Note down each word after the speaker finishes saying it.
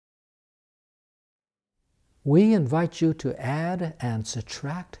We invite you to add and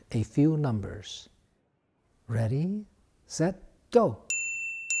subtract a few numbers. Ready, set, go!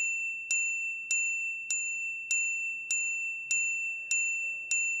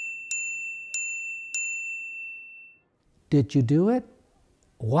 Did you do it?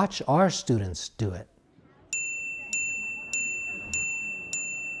 Watch our students do it.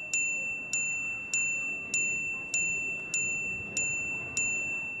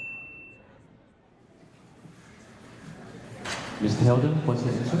 Mr. Helden, what's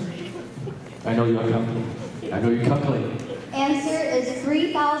the answer? I know you're calculating. I know you're calculating. Answer is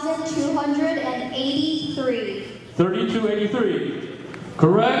 3,283. 3283.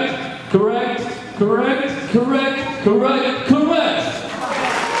 Correct, correct, correct, correct, correct, correct.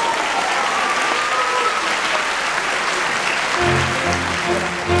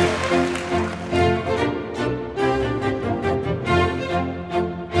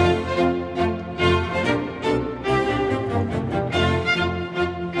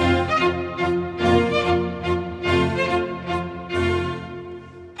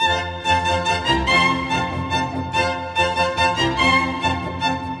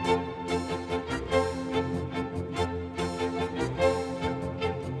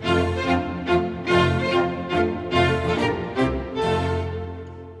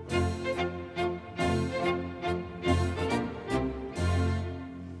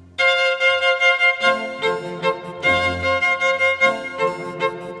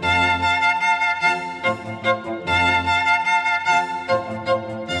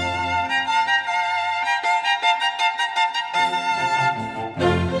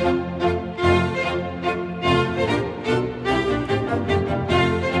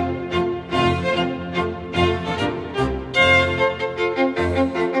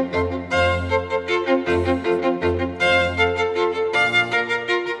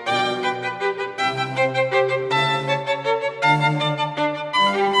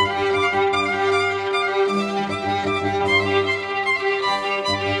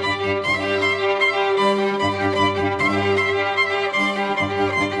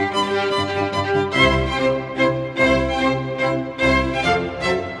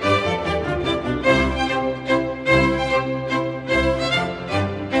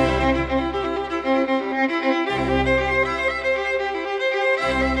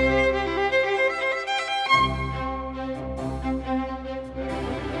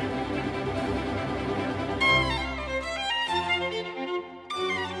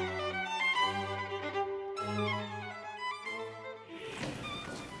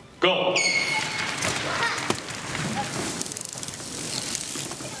 Go!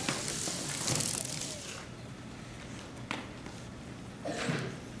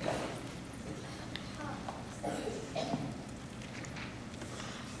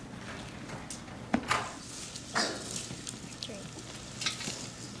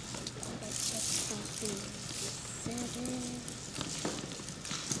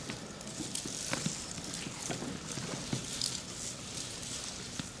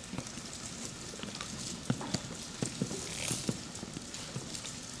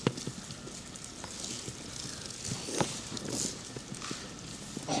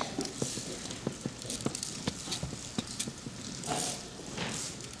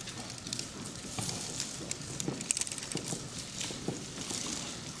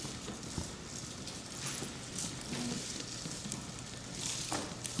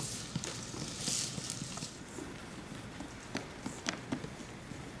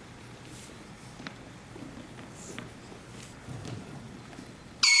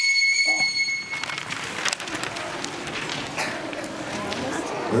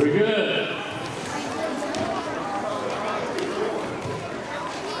 Very good.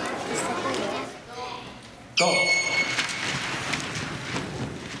 Go.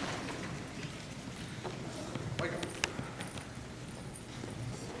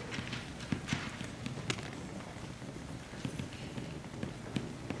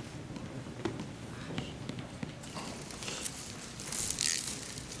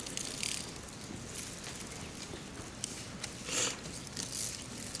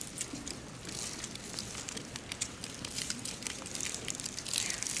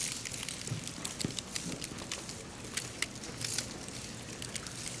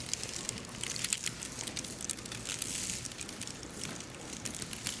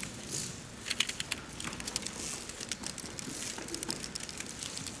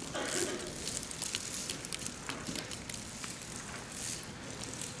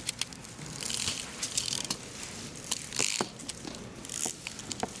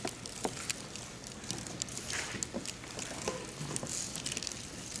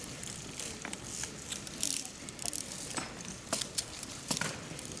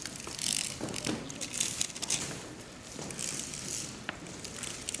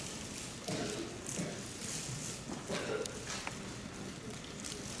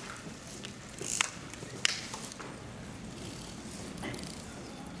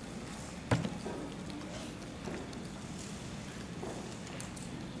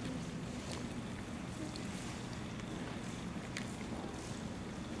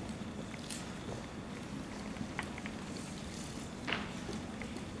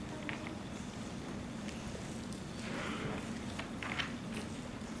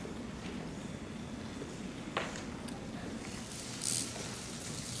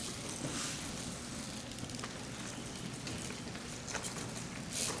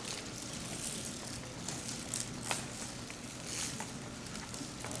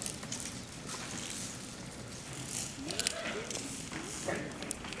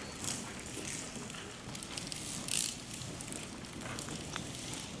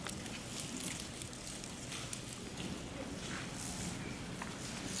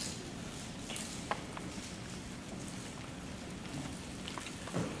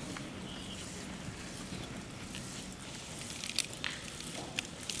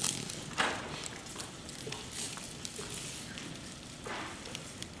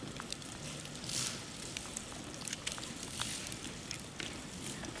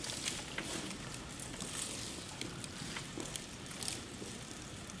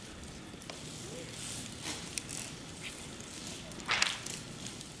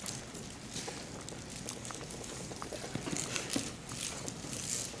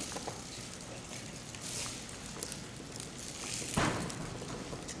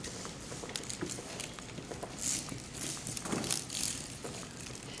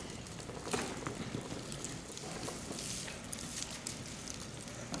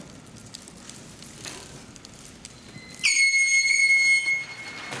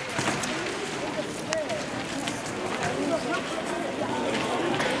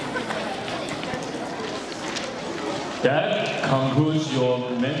 concludes your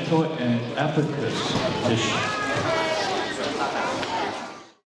mental and abacus mission.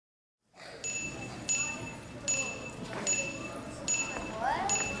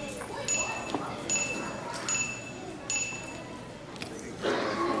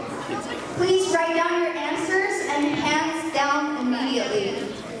 Please write down your answers and hands down immediately.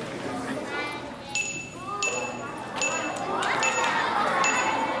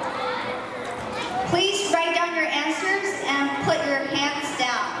 Please write down your answers and put your hands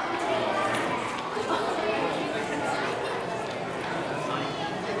down.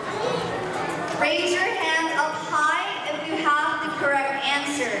 Raise your hand up high if you have the correct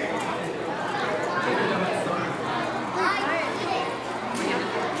answer.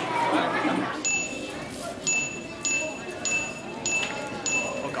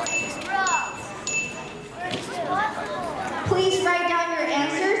 Please write down your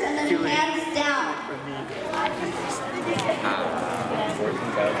answers and then hands down.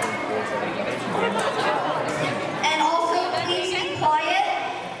 And also, please be quiet.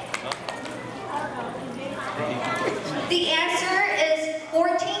 The answer is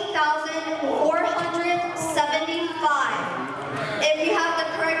 14,475. If you have the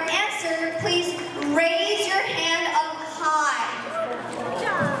correct answer, please raise your hand up high.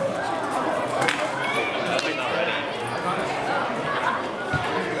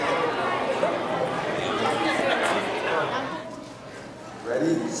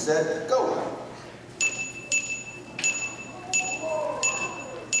 Ready, set, go.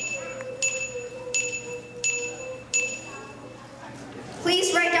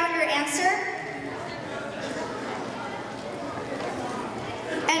 Please write down your answer.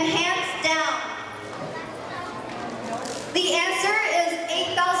 And hands down. The answer is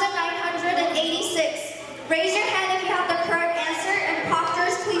 8,986. Raise your hand if you have the correct answer, and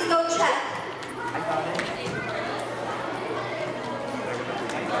proctors, please go check.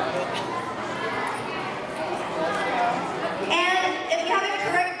 And if you have it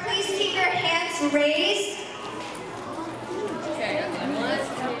correct, please keep your hands raised.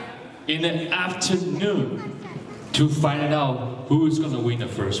 In the afternoon, to find out who's going to win the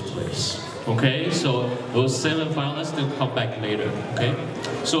first place. Okay, so those 7 finalists will come back later. Okay,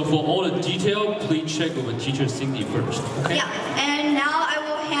 so for all the detail, please check with teacher Cindy first. Okay. Yeah, and now I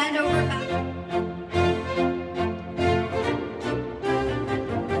will hand over back.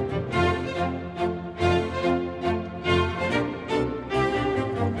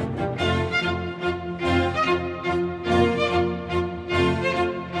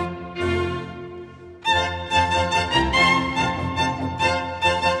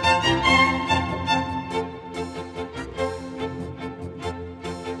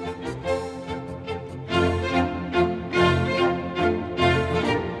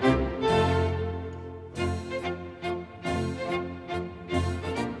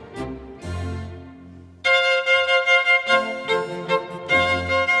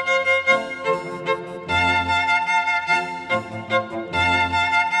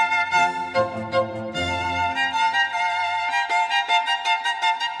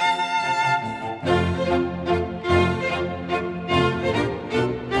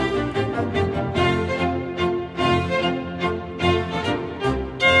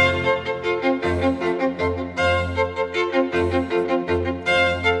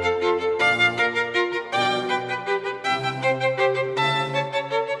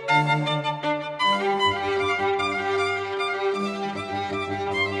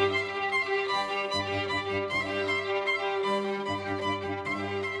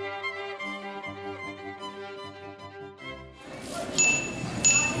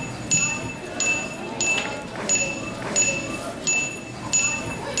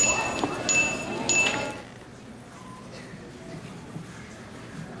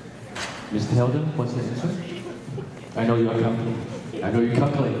 Mr. Helden, what's the answer? I know you're calculating. I know you're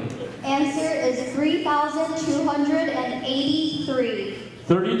calculating. Answer is 3,283.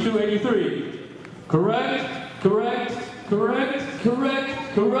 3283. Correct, correct, correct, correct,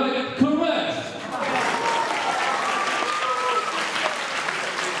 correct, correct.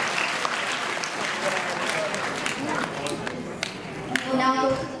 We'll now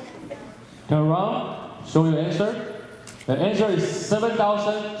go. Turn around, show your answer. The answer is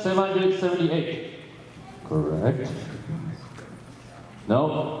 7,778. Correct.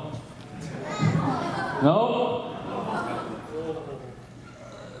 No. No.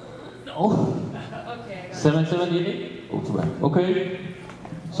 No. Okay. 778? Okay.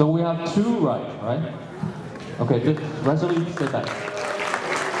 So we have 2 right? Okay, just resolutely stay back.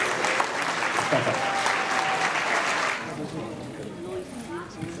 Step back.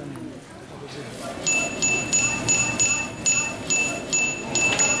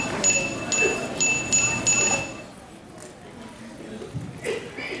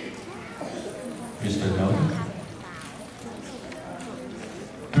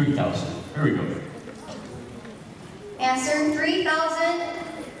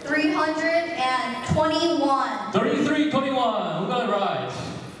 3321. 3321. Who got it right?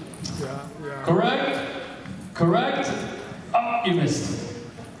 Correct? Correct? Oh, you missed.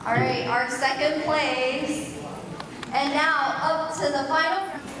 All right, our second place. And now up to the final.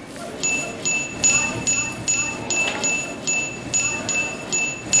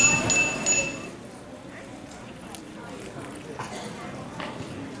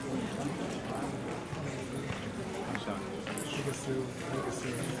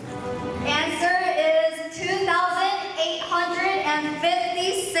 Answer is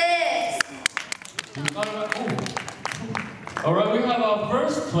 2,856. All right, we have our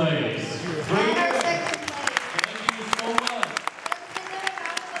first place. And our